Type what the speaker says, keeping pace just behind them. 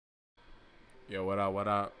Yo, what up? What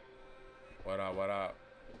up? What up? What up?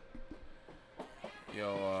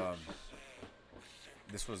 Yo,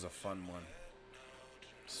 this was a fun one.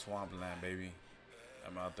 Swampland, baby.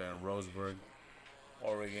 I'm out there in Roseburg,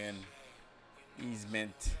 Oregon.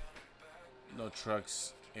 Easement. No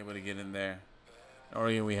trucks able to get in there. In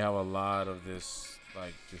Oregon, we have a lot of this,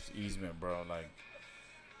 like, just easement, bro. Like,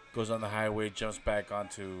 goes on the highway, jumps back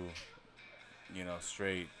onto,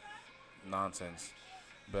 straight nonsense.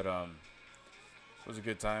 But it was a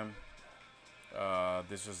good time.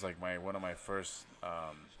 This was like my one of my first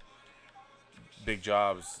big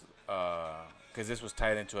jobs because this was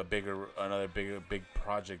tied into another big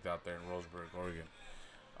project out there in Roseburg, Oregon.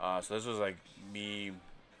 So this was like me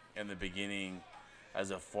in the beginning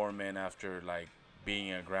as a foreman after like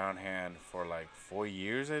being a ground hand for like 4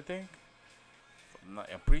 years, I think.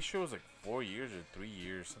 I'm pretty sure it was like 4 years or 3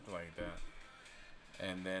 years, something like that.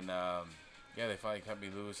 And then yeah, they finally cut me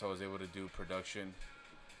loose. I was able to do production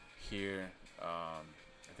here. I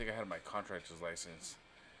think I had my contractor's license.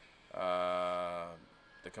 Uh,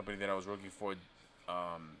 the company that I was working for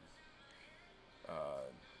um, uh,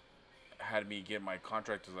 had me get my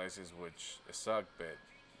contractor's license, which it sucked, but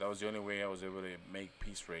that was the only way I was able to make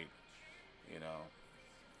piece rate. You know,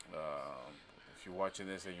 if you're watching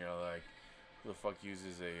this and you're like, who the fuck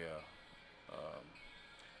uses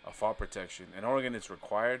a fall protection? In Oregon, it's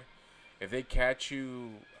required. If they catch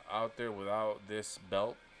you out there without this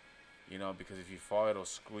belt, because if you fall, it'll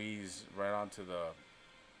squeeze right onto the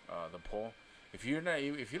pole. If you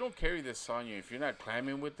don't carry this on you, if you're not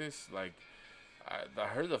climbing with this, like I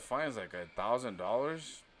heard the fine's like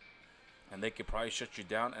 $1,000, and they could probably shut you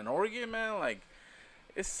down. And Oregon, man, like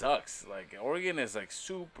it sucks. Like Oregon is like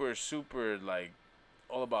super, super like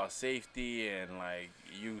all about safety and like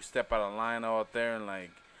you step out of line out there and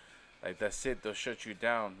like that's it. They'll shut you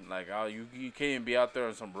down. Like you can't even be out there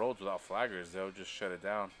on some roads without flaggers. They'll just shut it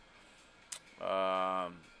down.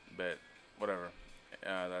 But whatever.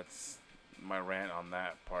 That's my rant on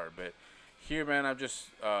that part. But here, man, I'm just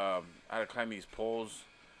I had to climb these poles.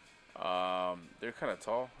 They're kind of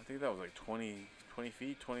tall. I think that was like 20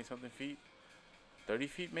 feet, 20 something feet, 30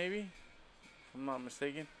 feet maybe, if I'm not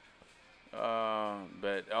mistaken.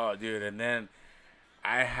 But oh, dude, and then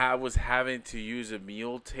was having to use a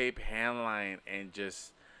mule tape hand line and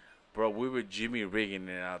just, bro, we were Jimmy rigging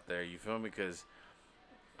it out there. You feel me? Because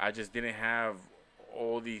I just didn't have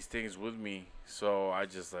all these things with me, so I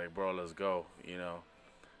just like, bro, let's go. I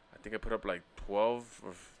think I put up like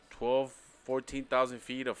 14,000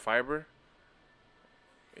 feet of fiber.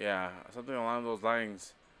 Yeah, something along those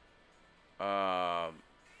lines. And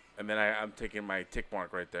then I'm taking my tick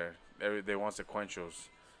mark right there. They want sequentials,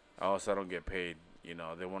 else I don't get paid.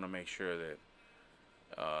 They want to make sure that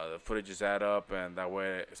the footages add up, and that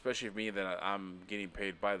way, especially for me, that I'm getting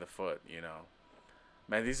paid by the foot.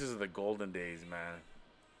 Man, these are the golden days, man.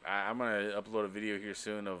 I'm gonna upload a video here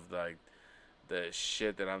soon of like the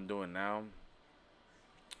shit that I'm doing now,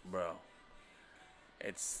 bro.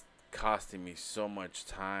 It's costing me so much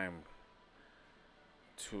time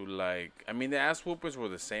to like. I mean, the ass whoopers were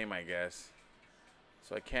the same, I guess.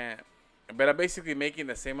 So I can't. But I'm basically making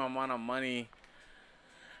the same amount of money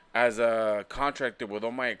as a contractor with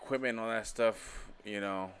all my equipment and all that stuff.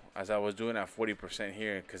 As I was doing at 40%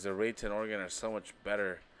 here, because the rates in Oregon are so much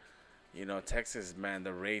better. Texas, man,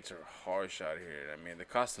 the rates are harsh out here. I mean, the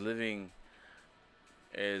cost of living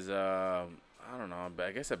is, I don't know, but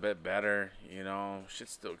I guess a bit better.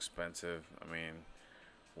 Shit's still expensive. I mean,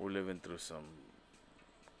 we're living through some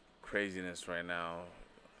craziness right now.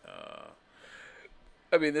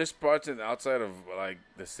 I mean, there's parts outside of, like,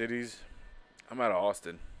 the cities. I'm out of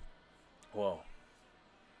Austin. Well,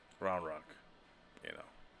 Round Rock, you know.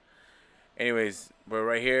 Anyways, but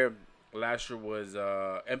right here, Lasher was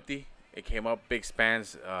empty. It came up big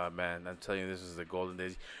spans. Man, I'm telling you, this is the golden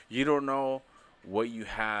days. You don't know what you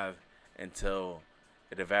have until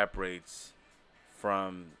it evaporates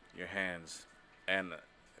from your hands. And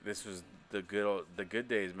this was the good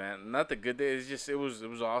days, man. Not the good days. Just it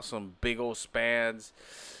was awesome. Big old spans.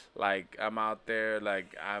 Like I'm out there.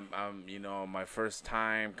 Like I'm my first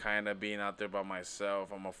time kind of being out there by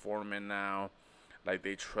myself. I'm a foreman now. Like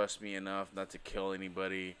they trust me enough not to kill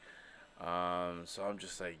anybody. So I'm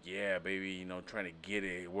just like, yeah, baby, trying to get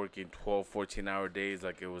it, working 12, 14-hour days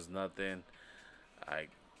like it was nothing. I,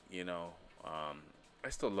 you know, I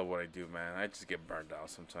still love what I do, man. I just get burned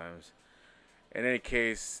out sometimes. In any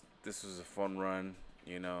case, this was a fun run,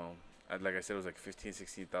 Like I said, it was like 15,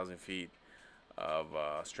 16,000 feet of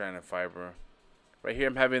stranded fiber. Right here,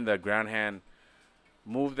 I'm having the ground hand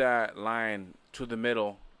move that line to the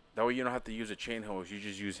middle. That way you don't have to use a chain hoist. You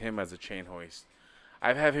just use him as a chain hoist.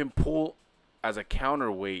 I've had him pull as a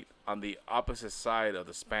counterweight on the opposite side of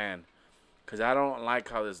the span, because I don't like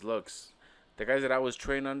how this looks. The guys that I was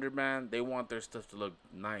trained under, man, they want their stuff to look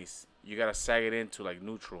nice. You gotta sag it into like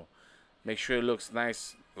neutral. Make sure it looks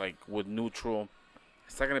nice, like with neutral.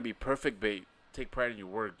 It's not gonna be perfect, but take pride in your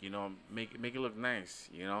work. You know, make it look nice.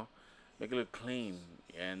 You know, make it look clean.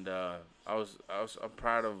 And I'm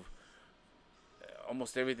proud of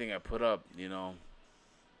almost everything I put up. You know,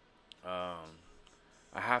 um,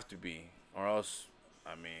 I have to be, or else,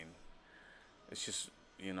 I mean, it's just,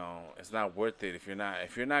 it's not worth it if you're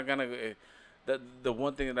not gonna. The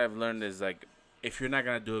one thing that I've learned is, like, if you're not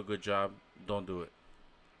gonna do a good job, don't do it.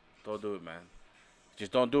 Don't do it, man.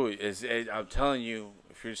 Just don't do it. I'm telling you,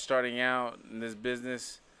 if you're starting out in this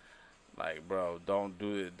business, like, bro, don't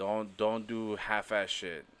do it. Don't do half-ass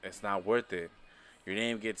shit. It's not worth it. Your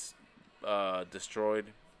name gets destroyed.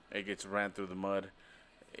 It gets ran through the mud.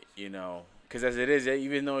 You know, because as it is,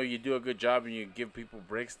 even though you do a good job and you give people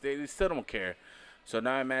breaks, they still don't care. So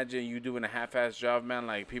now imagine you doing a half-ass job, man.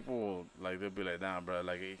 Like, people, like, they'll be like, nah, bro,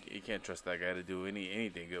 like, you can't trust that guy to do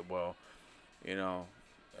anything good. Well, you know,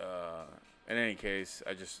 uh, in any case,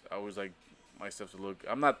 I always like my stuff to look.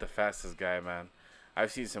 I'm not the fastest guy, man.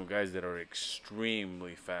 I've seen some guys that are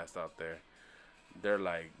extremely fast out there. They're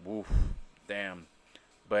like, woof, damn.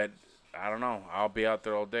 But I don't know. I'll be out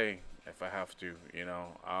there all day if I have to. You know,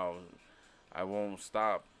 I won't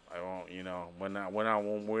stop. I won't. You know, when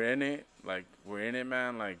we're in it, like, we're in it,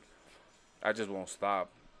 man. Like, I just won't stop.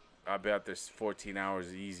 I'll be out there 14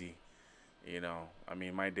 hours easy. You know, I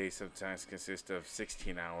mean, my day sometimes consists of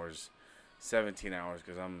 16 hours, 17 hours,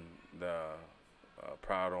 because I'm the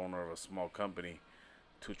proud owner of a small company,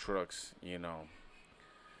 2 trucks. You know.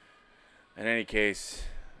 In any case,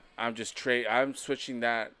 I'm switching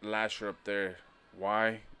that Lasher up there.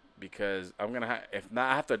 Why? Because I'm gonna if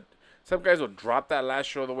not, I have to. Some guys will drop that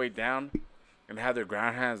Lasher all the way down and have their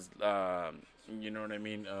ground hands, you know what I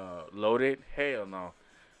mean, loaded. Hell no.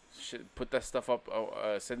 Put that stuff up.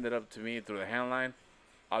 Send it up to me through the hand line.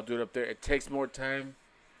 I'll do it up there. It takes more time.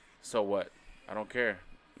 So what? I don't care.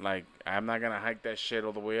 Like, I'm not gonna hike that shit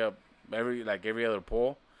all the way up every other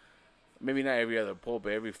pole. Maybe not every other pole,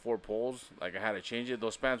 but every 4 poles. Like, I had to change it.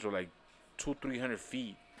 Those spans were like 200-300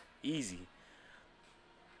 feet, easy.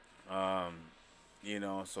 Um, you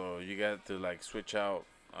know, so you got to, like, switch out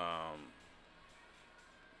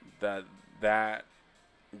that that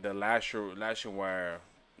the lasher wire,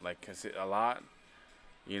 like, a lot.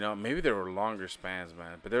 You know, maybe there were longer spans,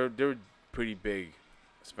 man, but they're pretty big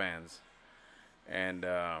spans, and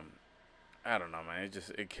I don't know, man.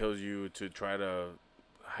 It kills you to try to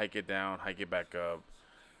hike it down, hike it back up.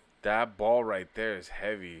 That ball right there is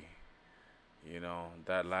heavy. You know,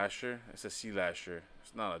 that Lasher, it's a C Lasher.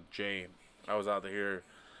 It's not a J. I was out here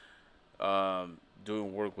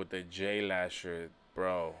doing work with the J Lasher,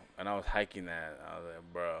 bro, and I was hiking that. I was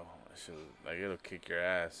like, bro, like, it'll kick your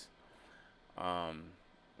ass. But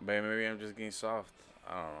maybe I'm just getting soft.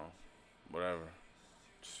 I don't know. Whatever.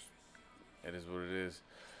 It is what it is.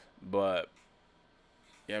 But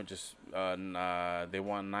yeah, I'm just they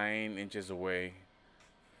want 9 inches away.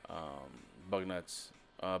 Bug nuts.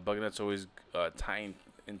 Bug nuts always tying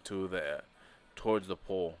into towards the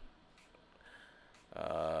pole.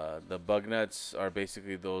 The bug nuts are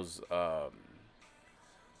basically those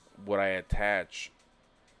what I attach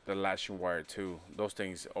the lashing wire to. Those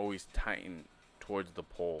things always tighten towards the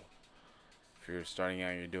pole. If you're starting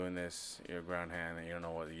out and you're doing this, you're a ground hand and you don't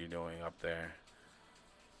know what you're doing up there.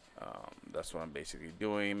 That's what I'm basically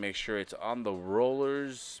doing. Make sure it's on the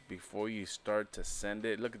rollers before you start to send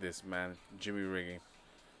it. Look at this, man. Jimmy rigging.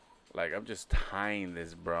 Like, I'm just tying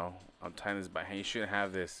this, bro. I'm tying this by hand. You shouldn't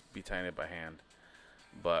have this. Be tying it by hand.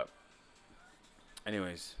 But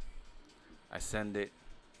anyways, I send it.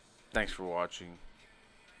 Thanks for watching.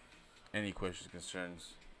 Any questions,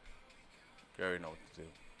 concerns, you already know what to do.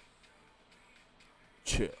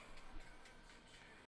 Chill.